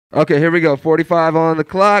Okay, here we go. 45 on the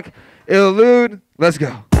clock. Illude, let's go.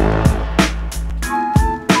 Yeah.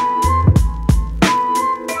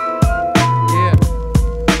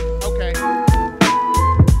 Okay.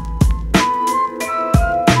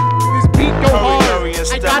 This beat go hard.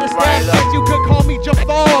 I got a stash that you could call me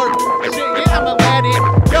Jafar. Shit, yeah, I'm Aladdin.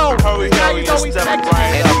 Yo, these guys always text me.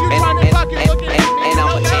 You trying to fucking look at me? And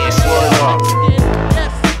I'm a chance for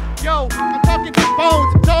Yes. Yo, I'm talking to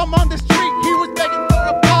Bonez. So I'm on the street. He was begging for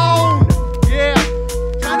a phone. Yeah.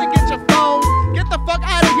 Trying to get your phone. Get the fuck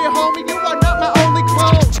out of here, homie. You are not my only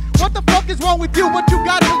clone. What the fuck is wrong with you? What you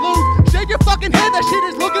got to lose? Shave your fucking head. That shit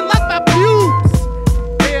is looking like my pubes.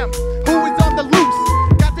 Damn. Who is on the loose?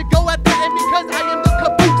 Got to go at the end because I am the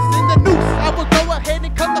caboose in the noose. I will go ahead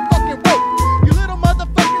and cut the fucking rope. You little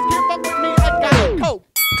motherfuckers can't fuck with me. I got a coat.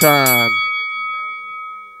 Time.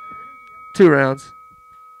 2 rounds.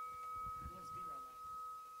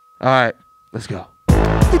 All right, let's go.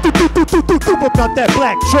 About that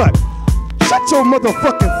black truck. Shut your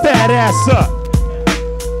motherfucking fat ass up.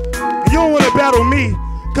 And you don't want to battle me.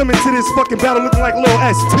 Come into this fucking battle looking like little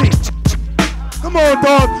SP. Come on,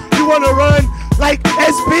 dog. You want to run like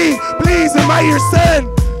SP? Please, am I your son?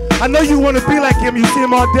 I know you want to be like him. You see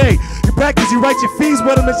him all day. You practice, you write your fees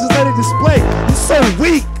with him and just let it display. You're so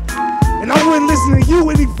weak. And I wouldn't listen to you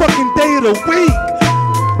any fucking day of the week.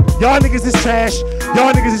 Y'all niggas is trash.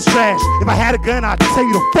 Y'all niggas is trash. If I had a gun, I'd tell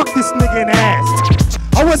you to fuck this nigga in the ass.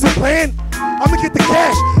 I wasn't playing. I'ma get the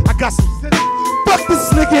cash. I got some sense. Fuck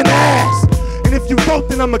this nigga in the ass. And if you don't,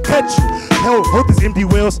 then I'ma cut you. Hell, hold this empty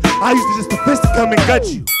wheels. I used to just the fist to come and gut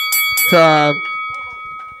you. Time.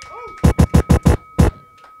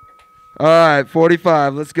 All right,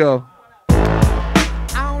 45. Let's go. I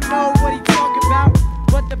don't know what he talking about,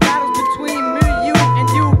 but the battles between me, you, and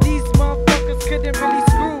you, these motherfuckers couldn't really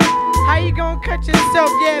screw. How you gonna cut yourself?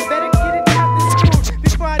 Yeah, better get it out the screw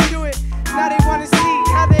before I do it. Now they wanna see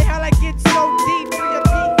how the hell I get so deep through your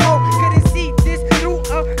pee-hole. Couldn't see this through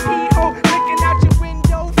a pee-hole. Looking out your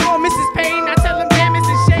window for Mrs. Payne. I tell them, damn, it's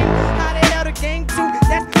a shame. How the hell the game too?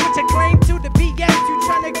 That's what you claim to. The BS, you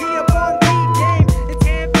tryna get up on the game. It's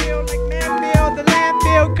Anfield like Manfield. The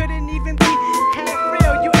landfill couldn't even be half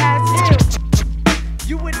real. You ass hill.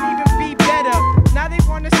 You wouldn't even be better. Now they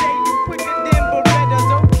wanna say you quicker than Berettas.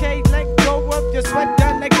 Okay, let go of your sweat,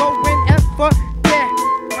 done, let go whenever. Yeah,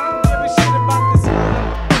 I don't give a shit about this other.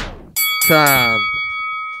 Time.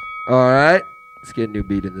 All right, let's get a new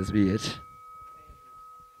beat in this bitch.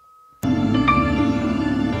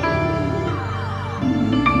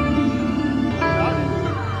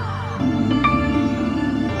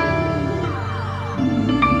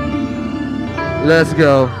 Let's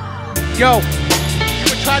go. Yo, you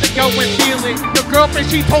would try to go and feel it. Your girlfriend,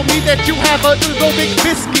 she told me that you have a little big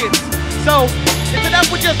biscuits. So, if that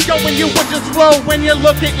would just go and you would just flow when you're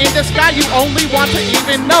looking in the sky, you only want to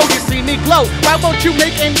even know you see me glow. Why won't you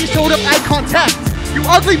make any sort of eye contact? You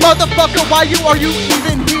ugly motherfucker, why are you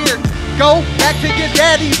even here? Go back to your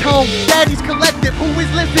daddy's home, daddy's collective. Who is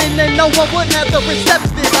listening and no one would have the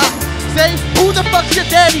receptive. Say, who the fuck's your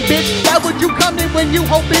daddy, bitch? Why would you come in when you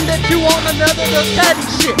hoping that you on another daddy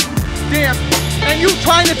shit? Damn, and you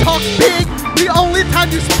trying to talk big? The only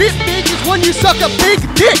time you spit big is when you suck a big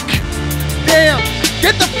dick. Damn,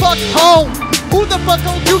 get the fuck home. Who the fuck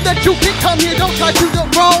told you that you can come here? Don't try to go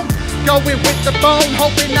wrong. Going with the bone,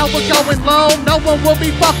 hoping now we're going low. No one will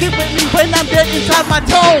be fucking with me when I'm dead inside my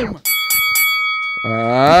tomb. All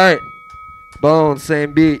right, Bonez,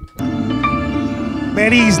 same beat.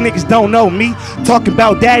 Man, these niggas don't know me. Talking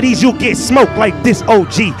about daddies, you'll get smoked like this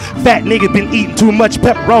OG. Fat nigga been eating too much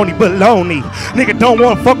pepperoni, baloney. Nigga don't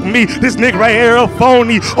wanna fuck with me. This nigga right here a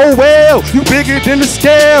phony. Oh well, you bigger than the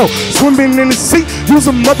scale. Swimming in the sea, you's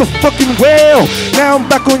a motherfucking whale. Now I'm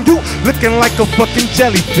back on you, looking like a fucking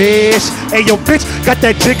jellyfish. Hey yo, bitch, got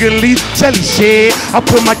that jiggly jelly shit. I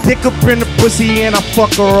put my dick up in the pussy and I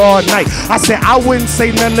fuck her all night. I said I wouldn't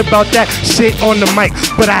say nothing about that shit on the mic,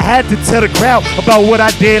 but I had to tell the crowd about what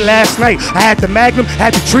I did last night. I had the Magnum,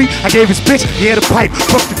 had the tree, I gave his bitch, yeah, the pipe.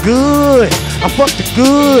 Fucked the good, I fucked the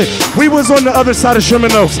good. We was on the other side of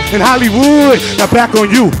Sherman Oaks in Hollywood. Now back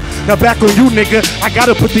on you, nigga. I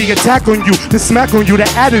gotta put the attack on you, the smack on you, the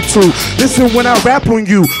attitude. Listen when I rap on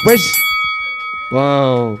you.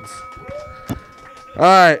 Bonez. All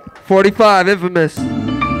right, 45, Infamous.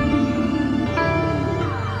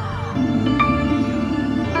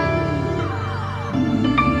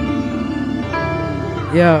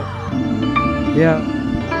 Yeah.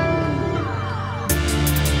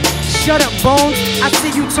 Shut up, Bonez. I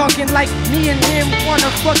see you talking like me and him wanna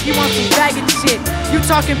fuck you on some faggot shit. You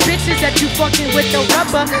talking bitches that you fucking with the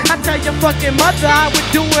rubber. I tell your fucking mother I would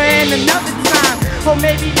do it in another time. Or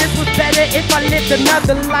maybe this was better if I lived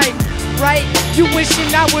another life, right? You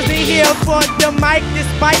wishing I wasn't here for the mic.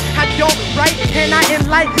 Despite I don't write and I ain't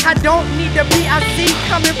like I don't need the BIC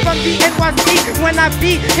coming from the NYC. When I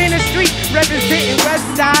be in the street representing West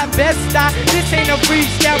Side, Best Side. This ain't a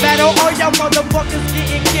freestyle battle. All y'all motherfuckers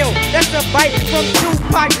getting killed. That's a bite from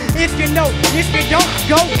Tupac. If you know, if you don't,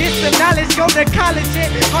 go get some knowledge. Go to college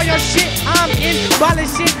and all your shit I'm in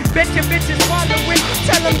abolishing. Bet your bitches following.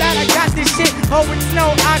 Tell them that I got this shit. Oh, it's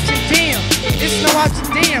no option, damn. It's no option,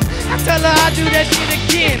 damn. I tell her I'll do that shit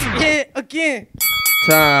again. Yeah, again.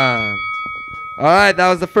 Time. All right, that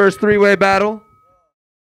was the first three-way battle.